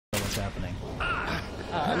What's happening?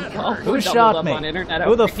 Well, Who shot me? On internet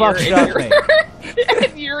Who the fuck shot me?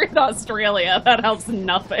 You're in Australia. That helps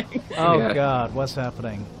nothing. Oh Yeah. god, what's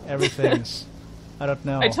happening? Everything's... I don't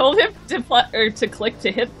know. I told him to click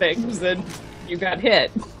to hit things, and you got hit.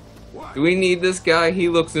 Do we need this guy? He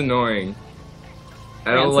looks annoying.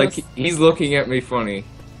 I don't like... He's looking at me funny.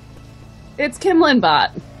 It's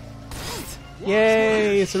Kimlinbot.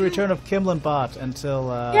 Yay! It's the return of Kimlinbot until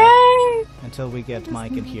Yay! until we get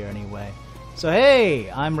Mike in here anyway. So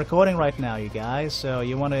hey, I'm recording right now, you guys. So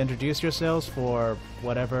you want to introduce yourselves for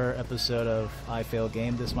whatever episode of I Fail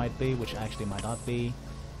Game this might be, which actually might not be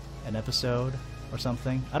an episode or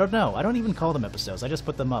something. I don't know. I don't even call them episodes. I just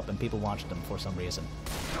put them up and people watch them for some reason.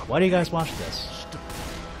 Why do you guys watch this?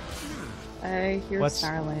 I hear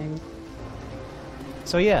snarling.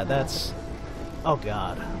 So yeah, that's... Oh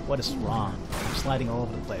god, what is wrong? I'm sliding all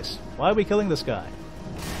over the place. Why are we killing this guy?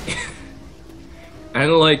 I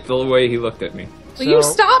don't like the way he looked at me. Will you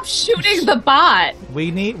stop shooting the bot? We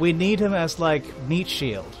need him as like meat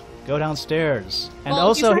shield. Go downstairs. And well,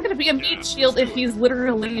 also he's not going to be a meat shield if he's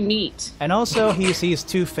literally meat. And also he's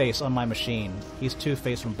Two-Face on my machine. He's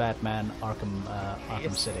Two-Face from Batman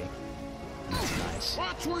Arkham City. That's nice.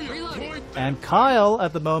 And Kyle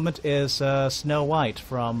at the moment is Snow White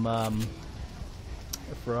from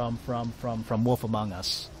Wolf Among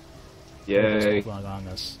Us. Yay. Wolf Among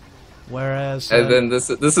Us. Whereas and then this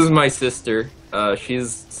is my sister.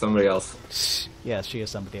 She's somebody else. Yes, she is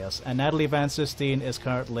somebody else. And Natalie Van Sistine is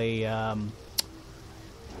currently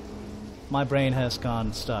my brain has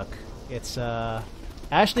gone stuck. It's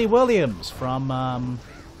Ashley Williams from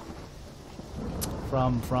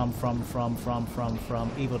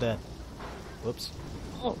Evil Dead. Whoops.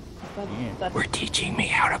 Oh, that's... We're teaching me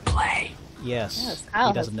how to play. Yes. Kyle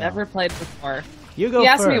he doesn't has know. never played before. You go He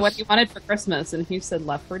asked first. me what he wanted for Christmas, and he said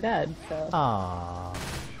Left 4 Dead. So Aww.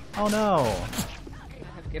 Oh no. I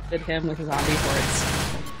have gifted him with zombie hordes,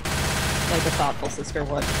 like a thoughtful sister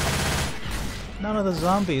would. None of the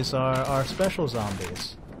zombies are special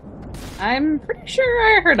zombies. I'm pretty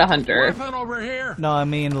sure I heard a hunter. Over here. No, I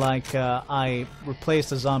mean like I replaced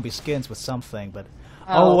the zombie skins with something, but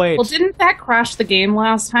oh wait. Well, didn't that crash the game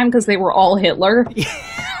last time because they were all Hitler?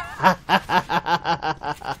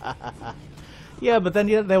 Yeah, but then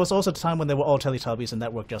there was also a time when they were all Teletubbies and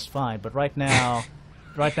that worked just fine. But right now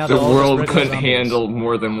The world couldn't handle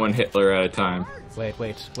more than one Hitler at a time. Wait.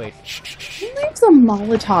 Shh. He leaves a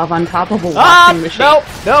Molotov on top of a Ah! washing machine.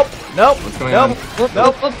 Nope. What's going on?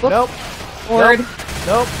 Nope. Lord.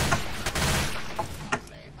 Nope.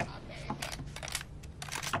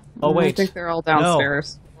 Oh I wait. think they're all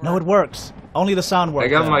downstairs. No, it works. Only the sound worked. I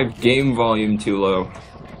got though. my game volume too low.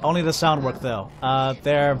 Only the sound worked though.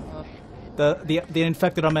 They're the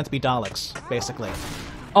infected are meant to be Daleks, basically.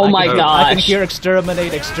 Oh my I gosh. can hear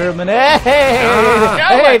exterminate. Ah!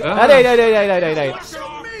 Hey!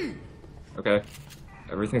 Okay.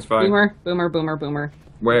 Everything's fine. Boomer.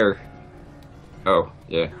 Where? Oh,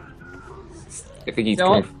 yeah. I think he's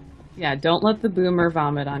Don't. coming. Yeah, don't let the boomer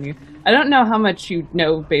vomit on you. I don't know how much you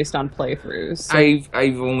know based on playthroughs. So.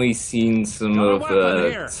 I've only seen some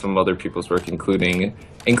of some other people's work, including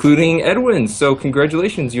Edwin. So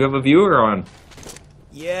congratulations, you have a viewer on.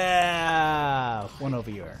 Yeah, one over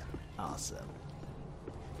viewer. Awesome.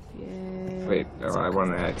 Yay. Wait, no, I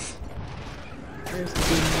want an X. Where's the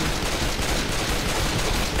boomer?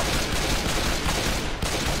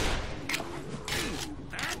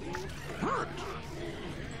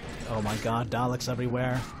 Oh my god, Daleks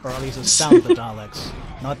everywhere. Or at least the sound of the Daleks.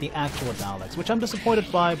 Not the actual Daleks, which I'm disappointed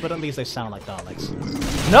by, but at least they sound like Daleks.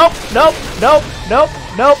 Nope!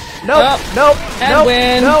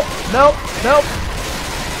 Edwin. Nope!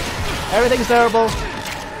 Everything's terrible.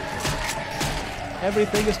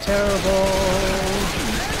 Everything is terrible.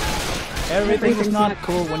 Everything is not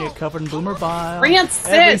cool when you're covered in boomer bile. Francis!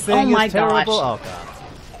 Everything Oh my is terrible. gosh. Oh god.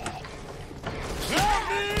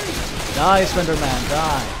 Die, Slenderman,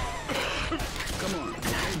 die.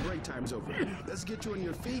 Let's get you on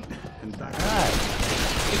your feet and back. Alright.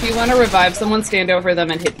 If you want to revive someone, stand over them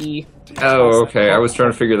and hit E. Oh, okay. I was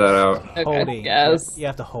trying to figure that out. Okay. Hold E. Yes. You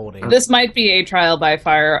have to hold E. This might be a trial by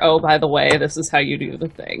fire. Oh, by the way, this is how you do the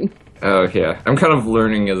thing. Oh, yeah. I'm kind of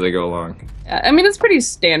learning as I go along. Yeah, I mean, it's pretty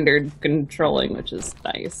standard controlling, which is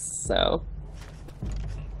nice, so...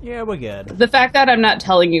 Yeah, we're good. The fact that I'm not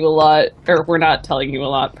telling you a lot, or we're not telling you a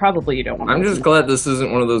lot, probably you don't want to I'm just glad this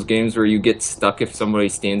isn't one of those games where you get stuck if somebody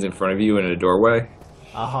stands in front of you in a doorway.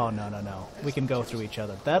 Oh, no. We can go through each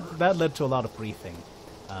other. That led to a lot of briefing.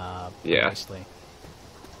 Yeah. Obviously.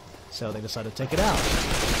 So they decided to take it out.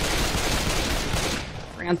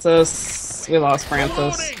 Francis. We lost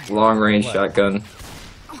Francis. Long range shotgun.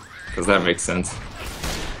 because that makes sense.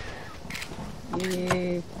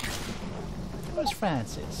 Yay. Where's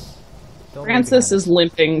Francis? Don't leave Francis behind. is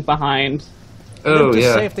limping behind. Oh Limp to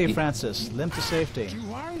yeah. safety, Francis. Limp to safety.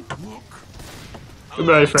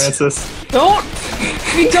 Goodbye, Francis.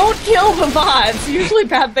 We don't kill the bots! Usually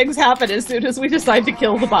bad things happen as soon as we decide to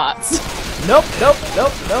kill the bots. Nope, nope,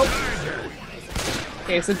 nope, nope.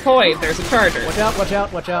 Case in point, there's a charger. Watch out, watch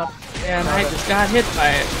out, watch out. And I just got hit by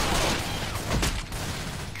it.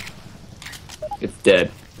 It's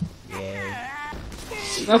dead. Yay.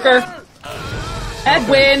 Smoker!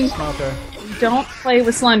 Edwin! Smoker. Don't play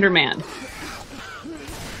with Slender Man.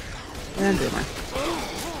 And Boomer.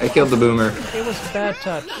 I killed the boomer. It was bad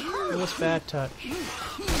touch. It was bad touch.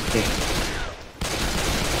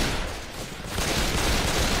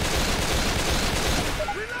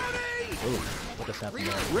 Ooh, what just happened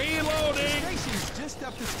there? Reloading! Station's just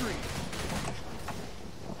up the street.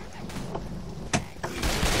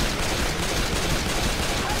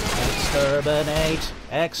 Exterminate!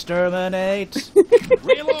 Exterminate!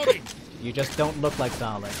 Reloading! You just don't look like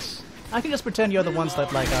Daleks. I can just pretend you're the ones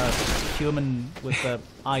that like are human with the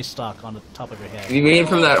eye stalk on the top of your head. You mean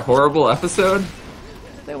from that horrible episode?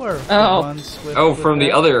 They were the Oh. ones with. Oh, with from the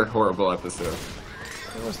that. other horrible episode.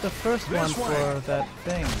 It was the first one for that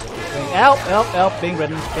thing. With the thing. Help! Help! Help! Being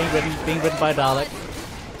ridden! Being ridden! Being ridden by Dalek.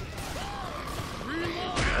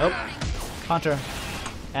 Oh, Hunter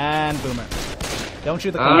and Boomer. Don't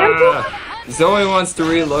shoot the car. Zoe wants to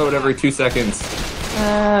reload every 2 seconds.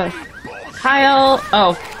 Kyle.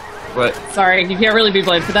 Oh, What? sorry. You can't really be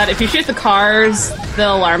blamed for that. If you shoot the cars, the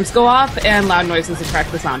alarms go off and loud noises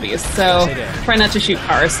attract the zombies. So Yes, they do. try not to shoot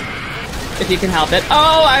cars if you can help it.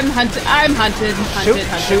 Oh, I'm hunted. I'm hunted. Hunted. Shoot!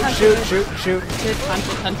 Hunted. Shoot! Hunted. Shoot! Shoot! Shoot!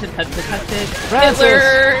 Hunted, hunted, hunted, hunted. Francis!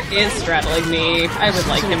 Hitler is straddling me. I would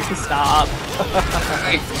like him to stop.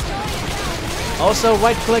 Also,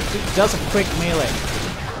 right click does a quick melee.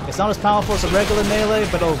 It's not as powerful as a regular melee,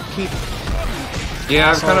 but it'll keep. Yeah,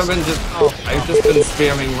 I've kind of been I've just been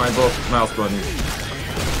spamming my both mouse buttons.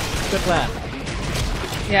 Good plan.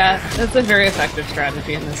 Yeah, that's a very effective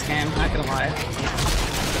strategy in this game, not gonna lie.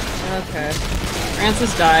 Okay.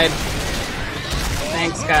 Francis died.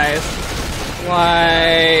 Thanks, guys.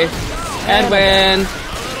 Why? Edwin!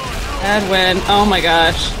 Edwin! Oh my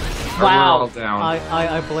gosh. We're all Wow. down.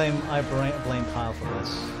 I blame Kyle for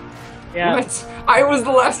this. Yeah. What? I was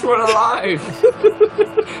the last one alive!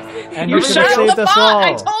 And You you should have shot saved the us bot! all.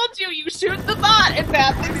 I told you, you shoot the bot and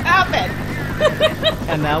bad things happen!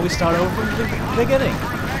 And now we start over from the beginning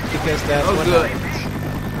because that's Oh, what good. happens.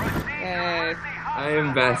 Yay. I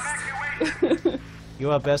am best.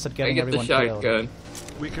 You are best at I getting get the everyone killed. shotgun.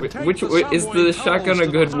 We can take Which the is subway the shotgun a tunnels to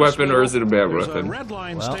good the weapon or is it a bad There's weapon? red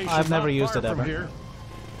line Well, station I've never not used far it from ever. here.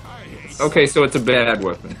 Okay, so it's a bad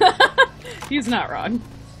weapon. He's not wrong.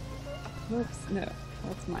 Whoops, no.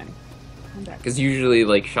 That's mine. Come back. Because usually,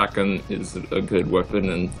 like, shotgun is a good weapon,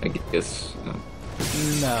 and I guess...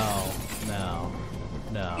 No.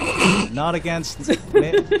 Not against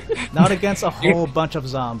a whole bunch of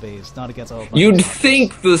zombies. Not against a whole bunch You'd of zombies.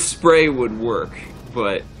 think the spray would work,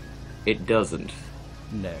 but it doesn't.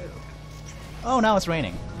 No. Oh, now it's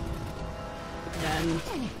raining. Amen.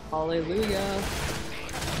 Hallelujah.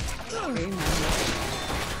 Amen.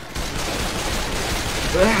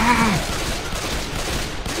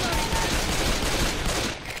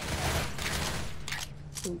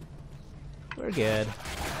 We're good. The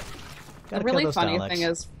Gotta kill really those funny Daleks. thing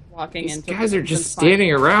is walking These into guys are just it's fine.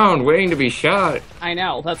 standing around waiting to be shot. I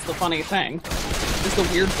know, that's the funny thing. Just the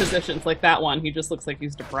weird positions like that one, he just looks like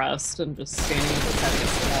he's depressed and just standing with his head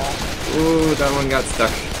against the wall. Ooh, that one got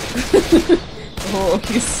stuck. Oh,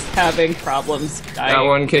 he's having problems dying. That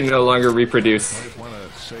one can no longer reproduce. Might want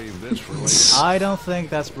to save this for later. I don't think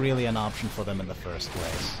that's really an option for them in the first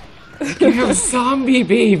place. You have zombie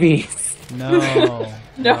babies. No.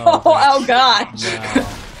 No, oh gosh. No.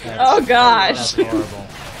 Oh gosh. That's horrible.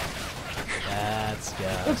 That's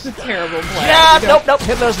That's just. a terrible plan. Yeah, nope.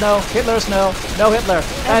 Hitler's no. Hitler's no. No Hitler.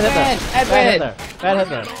 Bad Hitler. Edwin. Bad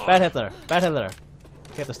Hitler. Bad Hitler. Bad Hitler.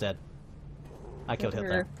 Hitler's dead. I killed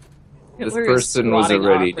Hitler. This Hitler is person was squatting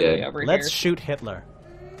already awkwardly dead. over Let's here. shoot Hitler.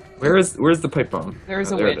 Where's the pipe bomb?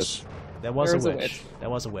 There's Oh, a there it witch. is. There was There's a a witch. witch. There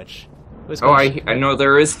was a witch. Who's Oh, gonna I know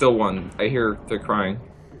there is still one. I hear they're crying.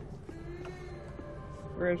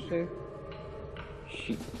 Where is she?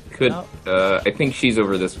 She could. Oh. I think she's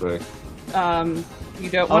over this way. You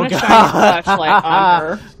don't Oh want to god! shine your flashlight on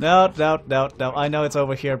her. No. I know it's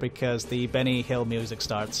over here because the Benny Hill music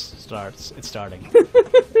starts. It's starting.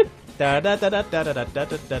 Why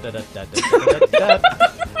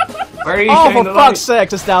are you Oh, shining for the fuck's light?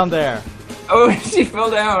 sake, it's down there. Oh, she fell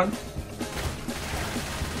down.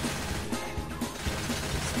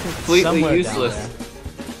 completely Somewhere useless. down there.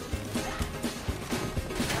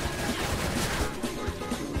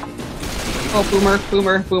 Oh,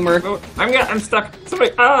 boomer. Oh, I'm stuck.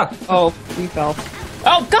 Somebody, ah! Oh, he fell.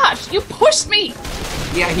 Oh gosh, you pushed me!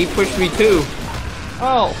 Yeah, he pushed me too.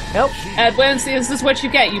 Oh. Help! Edwin, see, this is what you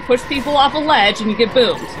get. You push people off a ledge and you get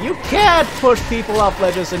boomed. You can't push people off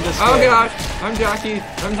ledges in this Oh game. gosh, I'm jockey.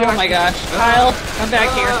 Oh my gosh. Kyle, come back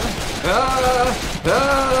here.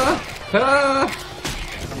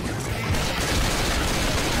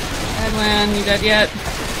 Edwin, you dead yet?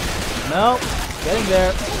 No, getting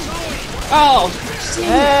there. Oh!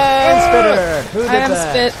 And Spitter! Who did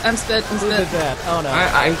that? I'm spit. Who did that? Oh no.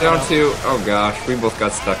 I'm down to. Oh gosh, we both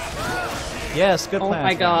got stuck. Yes, good Oh plan.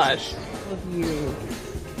 my friends. gosh. Love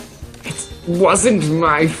you. Wasn't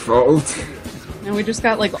my fault. And we just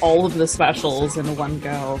got like all of the specials in one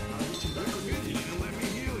go.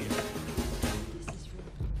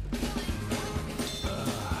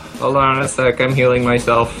 Hold on a sec, I'm healing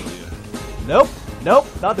myself. Nope,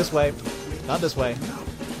 not this way. Not this way.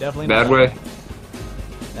 Definitely not. Bad way.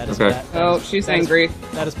 That is Okay. bad. Oh, she's angry.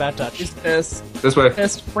 That is bad touch. She's pissed. This way.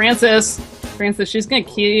 Pissed. Francis, she's gonna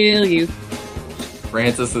kill you.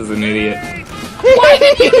 Francis is an idiot. Why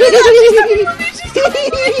did you do that?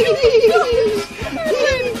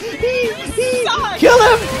 Kill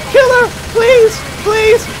him! Kill her! Please!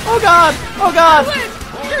 Please! Oh god! Oh god!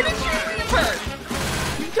 Where did you leave her?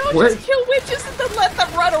 You don't Where? just kill witches and then let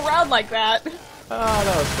them run around like that. Oh,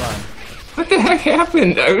 that was fun. What the heck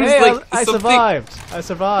happened? I was Hey, like, I something- survived. I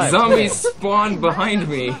survived. Zombies spawned behind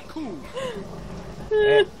me.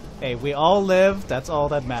 Hey, we all lived. That's all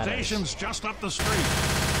that matters. Station's just up the street.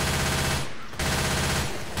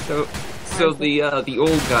 So the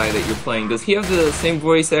old guy that you're playing, does he have the same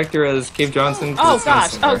voice actor as Cave Johnson? Oh It's not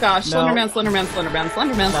gosh, similar. oh gosh. No.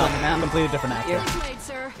 Slenderman. Completely different actor. Wait,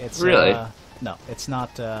 sir. It's Really? No, it's not.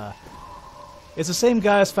 It's the same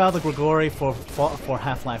guy as Father Gregory for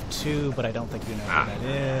Half-Life 2, but I don't think you know who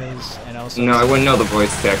that is. And also, No, I wouldn't know the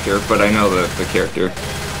voice actor, but I know the character.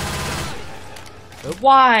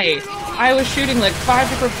 Why? I was shooting like 5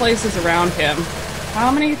 different places around him. How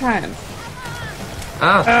many times?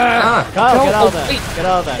 Kyle, No, get out of oh, that! wait. Get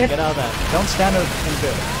out of that! Get out of that! Don't stand there and do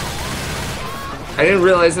it. I didn't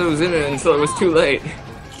realize I was in it until it was too late.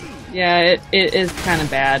 Yeah, it is kind of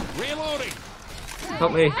bad. Reloading.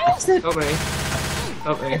 Help me. Sit. Help me.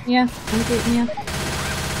 Help me. Yeah, I'm getting you.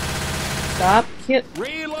 Stop, kid.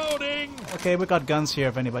 Reloading. Okay, we got guns here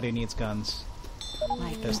if anybody needs guns.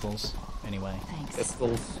 Pistols, anyway.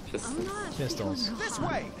 Pistols. Pistols. This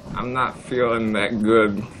way. I'm not feeling that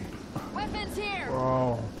good. Weapons here.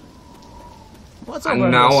 Oh. What's over And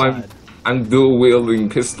on now this side? I'm dual wielding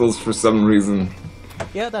pistols for some reason.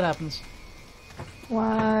 Yeah, that happens.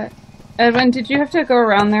 What? Edwin, did you have to go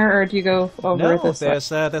around there, or do you go over No, this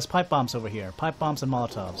way? there's pipe bombs over here. Pipe bombs and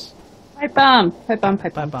Molotovs. Pipe bomb! Pipe bomb,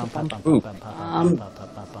 Pipe pipe bomb, bomb, pipe pipe bomb. bomb, Ooh. pipe bomb, pipe bomb,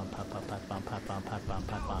 pipe bomb, pipe bomb, pipe bomb, pipe bomb, pipe bomb,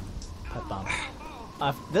 pipe bomb, pipe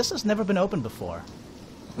bomb. This has never been opened before.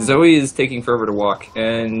 Zoe is taking forever to walk,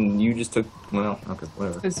 and you just took. Well, okay,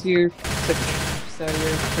 whatever. Because you're sick, so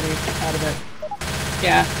you're pretty out of it.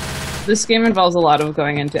 Yeah. This game involves a lot of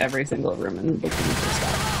going into every single room and looking for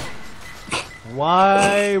stuff.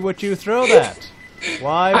 Why would you throw that?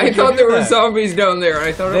 Why would I you thought do there were that? zombies down there.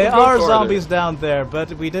 I thought it There would go are farther. zombies down there,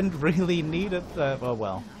 but we didn't really need it.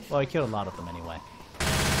 Well, I killed a lot of them anyway.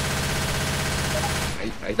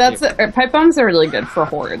 I That's can't- pipe bombs are really good for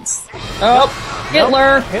hordes. Oh,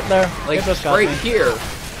 Hitler! Nope. Hitler. like Hitler's got right me. here.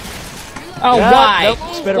 Oh, Yeah, why? Nope.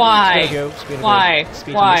 Spitter, Why? Spitter go, Spitter go. Why?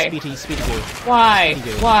 Speedy, Why? Speedy, speedy go. Why?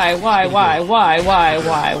 Speedy go. Why? Speedy go.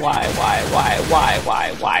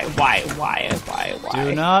 Why?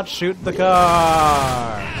 Do not shoot the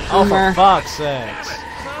car. Oh, Boomer. for fuck's sakes.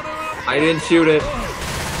 I didn't shoot it.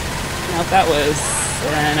 No, that was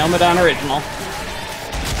an Omadon original.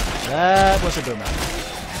 That was a boomer.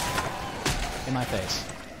 In my face.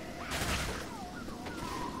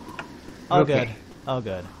 Oh, Okay. good. Oh,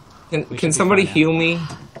 good. Can should be somebody fine now. heal me?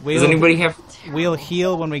 Does We'll- anybody have? We'll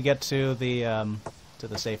heal when we get to the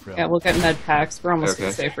safe room. Yeah, we'll get med packs. We're almost in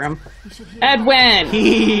Okay. the safe room. Edwin!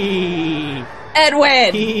 Hee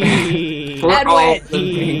Edwin! hee. We're all Edwin!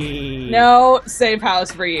 Hee. No safe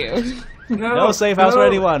house for you. No safe house for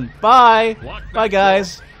anyone. Bye. Lock Bye, that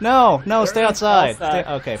guys. No, stay outside. outside.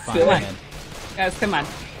 Okay, fine. Come on. I'm in. Guys, come on.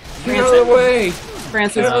 Get out of the way!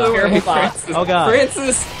 Francis, Get out of the terrible way! thought. Francis. Oh, God.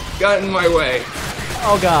 Francis got in my way.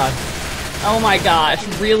 Oh God. Oh my gosh,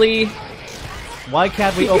 really? Why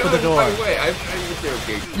can't we open the Get door? out of my way. I'm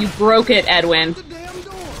joking. You broke it, Edwin.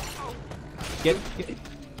 Get.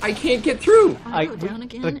 I can't get through. I'll go down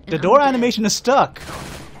again. The and door I'm dead. animation is stuck.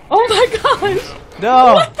 Oh my gosh!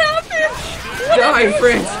 No! What happened? Die,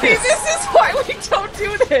 Francis! See, this is why we don't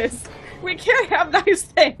do this. We can't have nice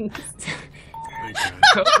things.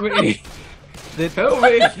 Help me! Did... Help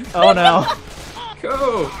me! Oh no.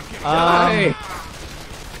 Go! Die!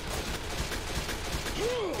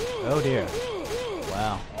 Oh dear.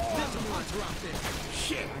 Wow.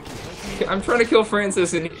 I'm trying to kill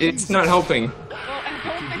Francis and it's not helping. Well,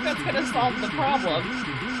 I don't think that's gonna solve the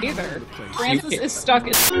problem either. Francis is stuck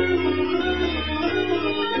in.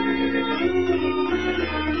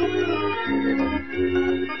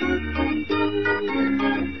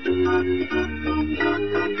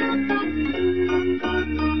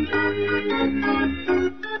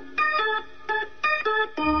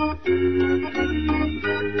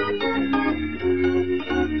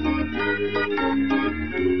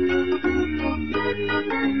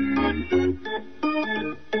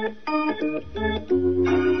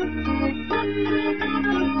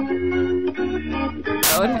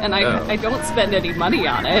 And I don't spend any money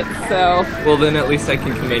on it, so... Well, then at least I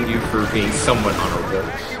can commend you for being somewhat honorable.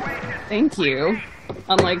 Thank you.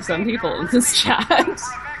 Unlike some people in this chat.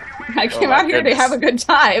 I came out here to have a good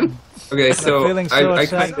time. Okay, so I'm feeling so I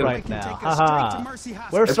upset kind of... right now. Haha.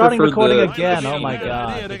 We're starting prefer recording the- again. Oh my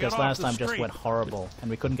god! Because last time just went horrible, and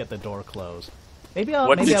we couldn't get the door closed. Maybe I'll.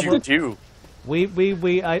 What maybe did I will. you do?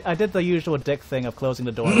 I did the usual dick thing of closing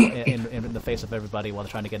the door in the face of everybody while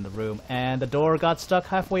they're trying to get in the room, and the door got stuck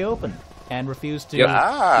halfway open and refused to Yep.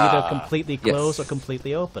 either completely close Yes. or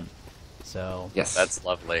completely open. So Yes. That's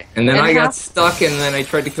lovely. And then And I got how- stuck, and then I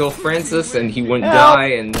tried to kill Francis, and he wouldn't Help! die,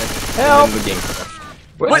 and then, Help! and then the game crashed.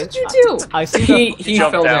 What did you do? I see He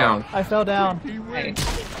jumped fell down. down. I fell down. Hey.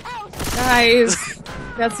 Guys,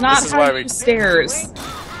 that's not This is how why you we- do stairs.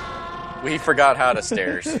 We forgot how to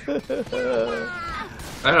stairs. I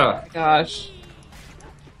don't know. Gosh.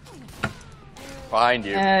 Behind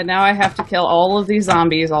you. Now I have to kill all of these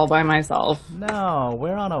zombies all by myself. No,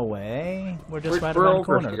 we're on our way. We're just right We're around the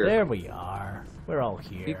over corner. here. There we are. We're all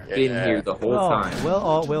here. You've been here the whole time. We'll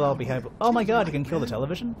all be happy. Oh my god, you can kill the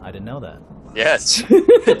television? I didn't know that. Yes.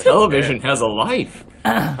 The television has a life.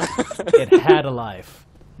 It had a life.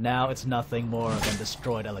 Now it's nothing more than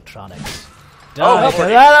destroyed electronics. Oh, Die.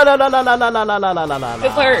 no, La, la, la, la, la, la, la, la, la, la, la, la.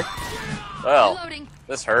 Hitler! Well, Reloading.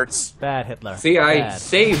 this hurts. Bad Hitler. See, I Bad.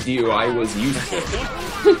 saved you. I was useful.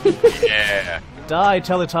 Yeah. Die,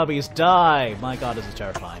 Teletubbies, die! My god, this is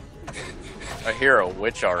terrifying. I hear a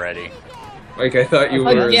witch already. Like, I thought you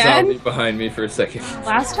were a Again? zombie behind me for a second.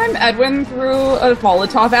 Last time Edwin threw a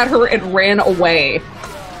Molotov at her, it ran away.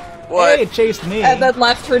 What? Hey, it chased me. And then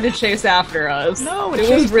left her to chase after us. No, it was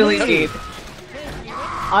chased really me. neat.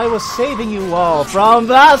 I was saving you all from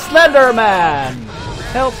the Slender Man!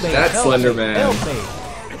 Help me! That help Slender me, Man. Help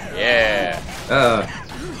me! Yeah.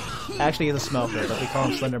 Actually, he's a smoker, but we call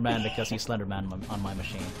him Slender Man because he's Slender Man on my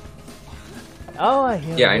machine. Oh, I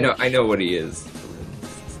hear. Yeah, a I know what he is.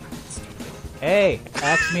 Hey,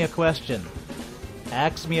 ask me a question.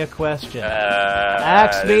 Ask me a question.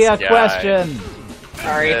 Ask Ask me a question.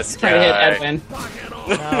 Sorry, This trying to hit guy. Edwin.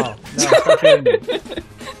 No, stop hitting me.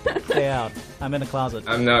 Stay out. I'm in the closet.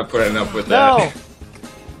 I'm not putting up with No!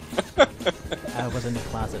 that. I was in the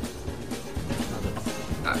closet.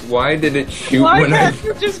 Why did it shoot Why when I... can't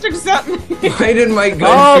you just accept me? Why did my gun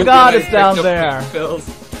Oh, shoot God, when I it's down picked up there. pills?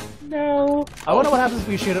 No. I wonder what happens if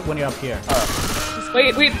you shoot it when you're up here.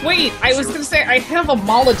 Wait. I was gonna say, I have a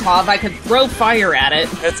Molotov. I could throw fire at it.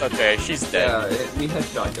 It's okay. She's dead. We had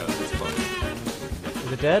shotguns. It's fine.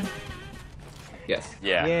 Is it dead? Yes.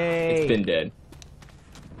 Yeah. Yay! It's been dead.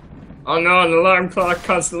 Oh no, an alarm clock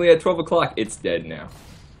constantly at 12 o'clock. It's dead now.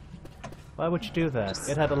 Why would you do that?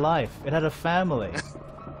 It had a life. It had a family.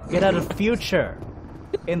 It had a future.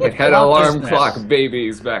 In the It had alarm business. clock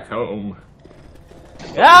babies back home.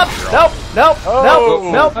 Yep! Nope! Nope! Oh,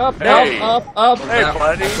 Nope! Nope! Up, Hey. up. Hey,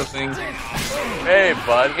 buddy. That's the thing. Hey,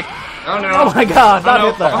 buddy. Oh no! Oh my god, not Oh,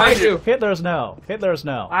 no, Hitler! behind you. Hitler's no. Hitler's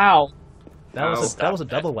no. Wow. That was Stop a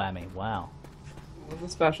double whammy. Wow. The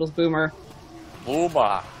specials, Boomer.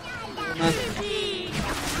 Booma.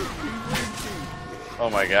 Oh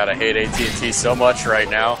my god, I hate AT&T so much right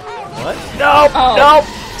now. What? No! Oh, No!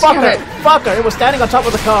 damn Fucker! it. Fucker! It was standing on top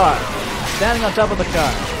of the car. Standing on top of the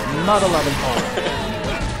car. Not a loving part.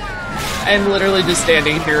 I'm literally just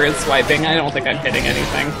standing here and swiping. I don't think I'm hitting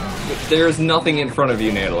anything. There's nothing in front of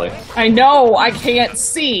you, Natalie. I know, I can't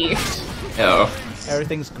see. Oh.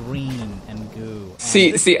 Everything's green and goo.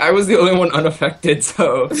 And See, I was the only one unaffected,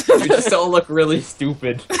 so we just all look really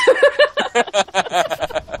stupid.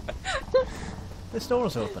 this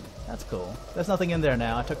door's open. That's cool. There's nothing in there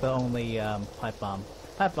now. I took the only pipe bomb.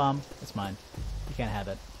 Pipe bomb. It's mine. You can't have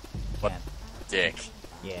it. You What? can't. Dick.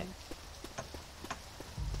 Yeah.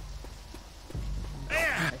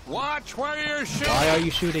 Watch where you're shooting. Why are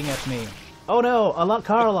you shooting at me? Oh no,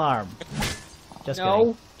 car alarm. Just No.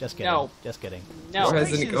 kidding. Just kidding. No. Just kidding. No. Why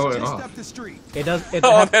isn't it going Just off? up the street. It does. It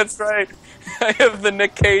Oh, has- that's right. I have the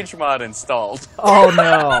Nick Cage mod installed. oh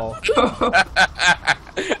no.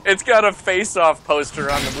 It's got a face-off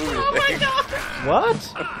poster on the movie thing. What?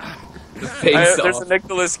 Face There's off. a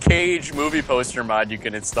Nicolas Cage movie poster mod you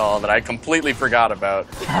can install that I completely forgot about.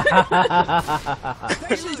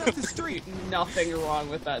 Station's up the street. Nothing wrong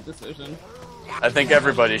with that decision. I think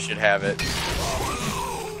everybody should have it.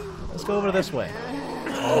 Let's go over this way.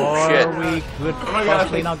 Oh, or shit. we could my God,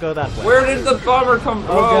 possibly not go that way. Where did the bomber come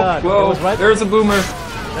from? Oh, God. Whoa, It was right- there's a boomer.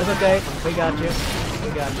 That's okay. We got you.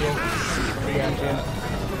 We got you. We got you.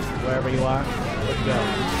 Wherever you are, let's go.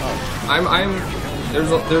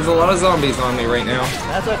 Oh, There's a lot of zombies on me right now.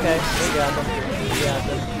 that's okay. We got them. We got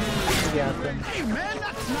them. We got them. Hey, man,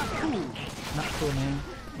 that's not cool. Not cool, man.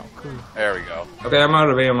 Not cool. There we go. Okay, I'm out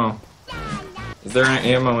of ammo. Is there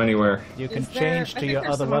any ammo anywhere? You can Is there- change I to think your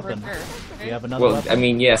there's other some over weapon. there. Do you have another Well, weapon? I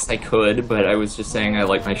mean, yes, I could, but I was just saying I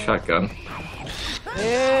like my shotgun.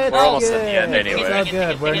 It's We're almost good. at the end anyway. It's all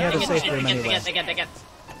good. We're near the safe room anyway.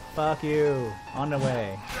 Fuck you. On the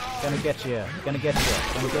way. Gonna get you. Gonna get you.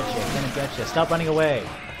 Gonna get you. Gonna get you. Stop running away.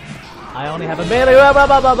 I only have a melee. Blah, blah,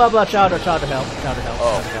 blah, blah, blah, blah. Chowder help. Chowder help.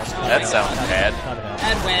 Oh, Chowder help. that sounds bad. Chowder help.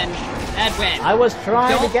 Edwin. Edwin. I was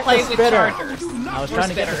trying Don't to get play the with spitter. chargers. I was Or trying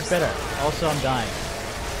to get the spitters. spitter. Also, I'm dying.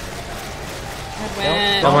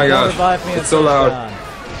 Edwin. Oh my Don't gosh, revive me it's until so loud. done.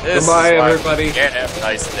 This Goodbye, is why everybody. we can't have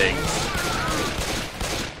nice things.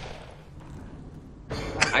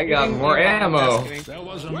 I got more ammo. That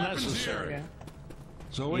wasn't necessary.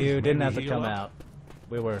 Zoe, You didn't have to heal come up? out.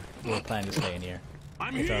 We were planning to stay in here.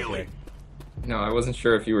 I'm It's all healing. good. No, I wasn't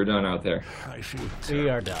sure if you were done out there. I see. We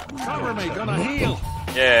are done. Cover me, gonna heal.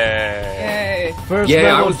 Yay. Yay. First Yeah, I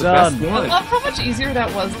level was the done. best I one. love how much easier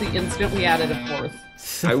that was the instant we added a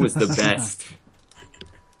fourth. I was the best.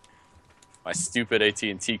 My stupid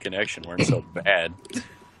AT&T connection weren't so bad.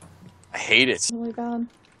 I hate it. Oh my god.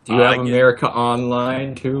 Do you I have get it. America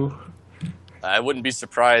Online too? I wouldn't be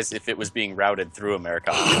surprised if it was being routed through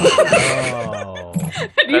America. Oh.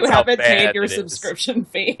 You That's how haven't paid bad your it is. subscription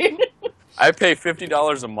fee. I pay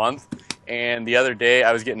 $50 a month, and the other day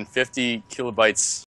I was getting 50 kilobytes